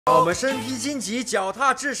我们身披荆棘，脚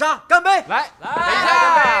踏赤沙，干杯！来，等一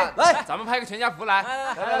下，来，咱们拍个全家福，来，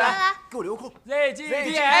给我留空。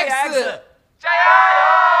ZGDX， 加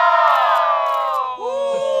油！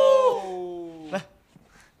来，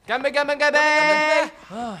干杯！干杯！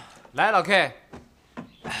来，老 K，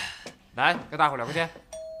 来，跟大伙聊个天。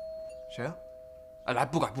谁啊？来，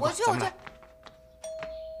不管，我去。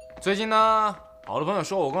最近呢，好多朋友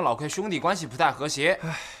说我跟老 K 兄弟关系不太和谐。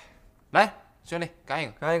来，兄弟，干一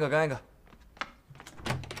个。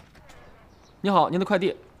你好，您的快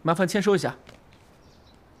递，麻烦签收一下。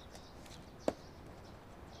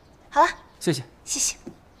好了，谢谢。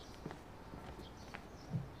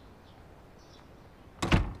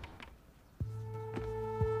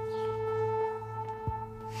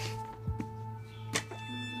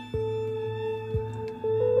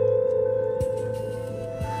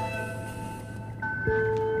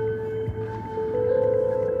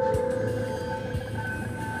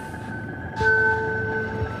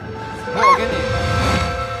我跟你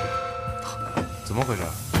怎么回事？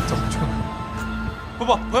走去吧。不，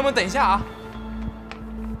朋友们，等一下啊！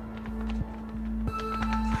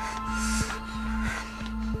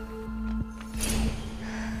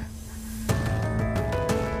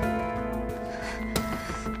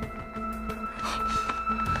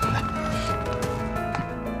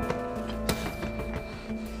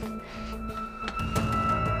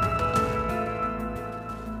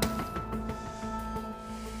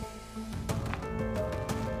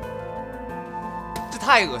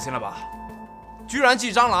太恶心了吧！居然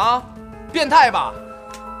寄蟑螂，变态吧？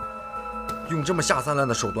用这么下三滥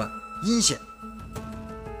的手段，阴险！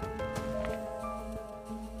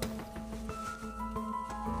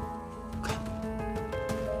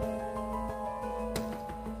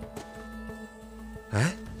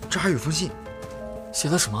哎，这还有封信，写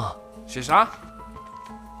的什么？写啥？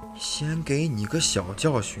先给你个小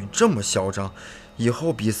教训，这么嚣张，以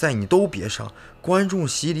后比赛你都别上，观众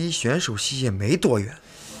席离选手席也没多远。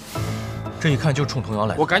这一看就冲童谣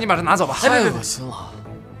来的。我赶紧把它拿走吧。太恶心了！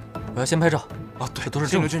我要先拍照。哦，对，这都是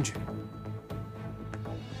证据。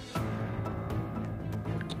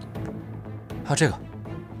还有这个，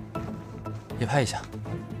也拍一下。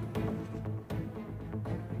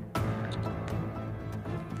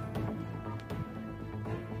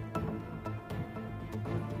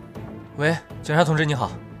喂，警察同志你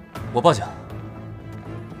好，我报警。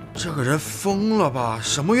这个人疯了吧？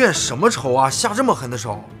什么怨什么仇啊？下这么狠的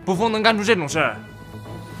手？不疯能干出这种事？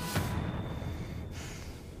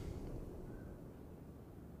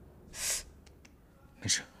没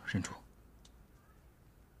事，忍住。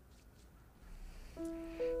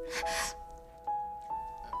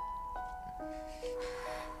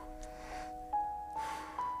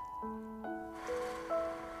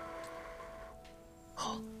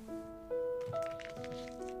好。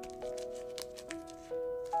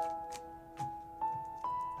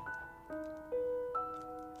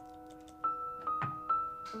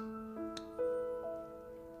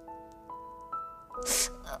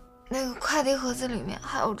那个快递盒子里面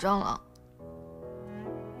还有蟑螂，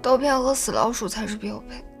刀片和死老鼠才是标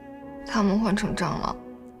配，他们换成蟑螂，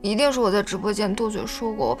一定是我在直播间斗嘴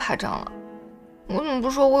说过我怕蟑螂。我怎么不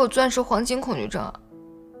说我有钻石黄金恐惧症啊？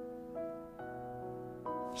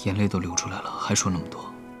眼泪都流出来了，还说那么多。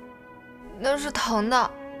那是疼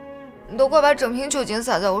的，你都快把整瓶酒精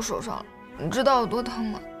洒在我手上了，你知道有多疼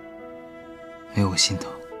吗？没有我心疼。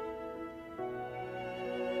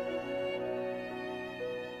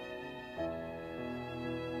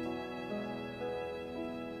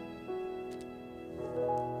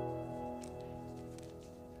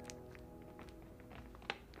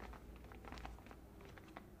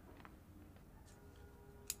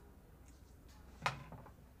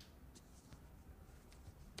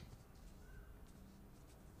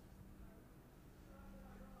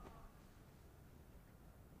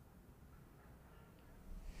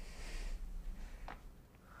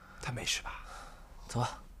他没事吧？走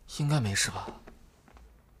吧，应该没事吧？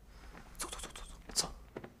走，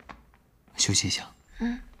休息一下。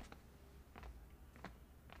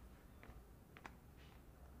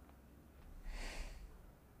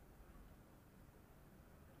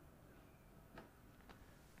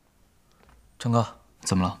张哥，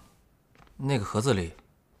怎么了？那个盒子里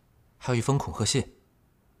还有一封恐吓信，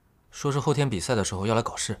说是后天比赛的时候要来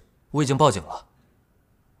搞事。我已经报警了，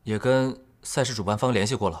也跟赛事主办方联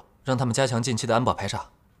系过了，让他们加强近期的安保排查，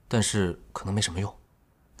但是可能没什么用。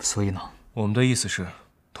所以呢？我们的意思是，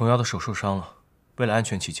童瑶的手受伤了，为了安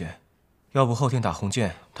全起见，要不后天打红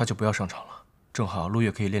箭他就不要上场了，正好陆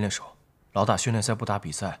月可以练练手，老打训练赛不打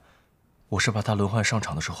比赛，我是怕他轮换上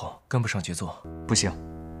场的时候跟不上节奏。不行，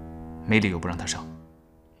没理由不让他上。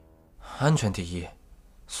安全第一。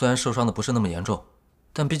虽然受伤的不是那么严重，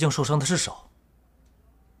但毕竟受伤的是手。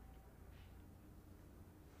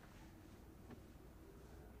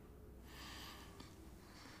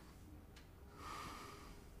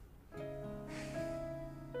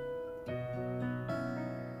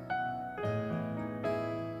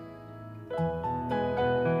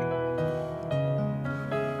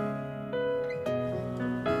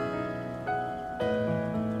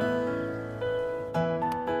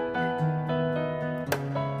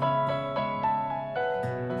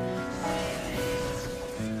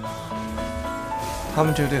他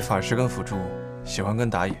们这队法师跟辅助喜欢跟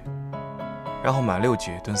打野，然后满6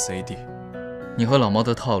级蹲死 AD。你和老毛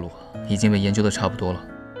的套路已经被研究的差不多了，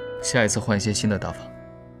下一次换一些新的打法。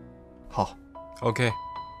好 ，OK。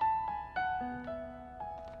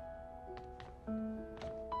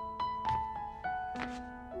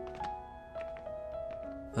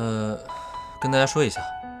跟大家说一下，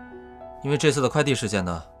因为这次的快递事件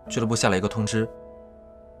呢，俱乐部下了一个通知，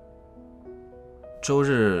周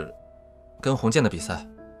日跟红箭的比赛，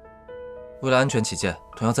为了安全起见，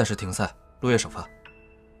同样暂时停赛，陆月首发。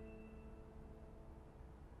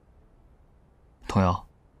童瑶，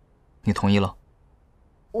你同意了？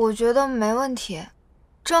我觉得没问题，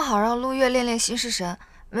正好让陆月练练心式神，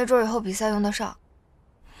没准以后比赛用得上。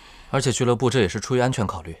而且俱乐部这也是出于安全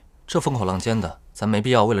考虑，这风口浪尖的，咱没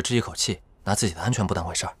必要为了争一口气，拿自己的安全不当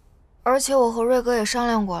回事儿。而且我和瑞哥也商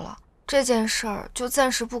量过了，这件事儿就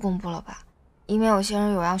暂时不公布了吧，以免有些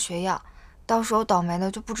人有样学样，到时候倒霉的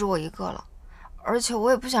就不止我一个了。而且我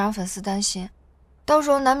也不想让粉丝担心，到时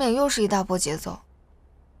候难免又是一大波节奏。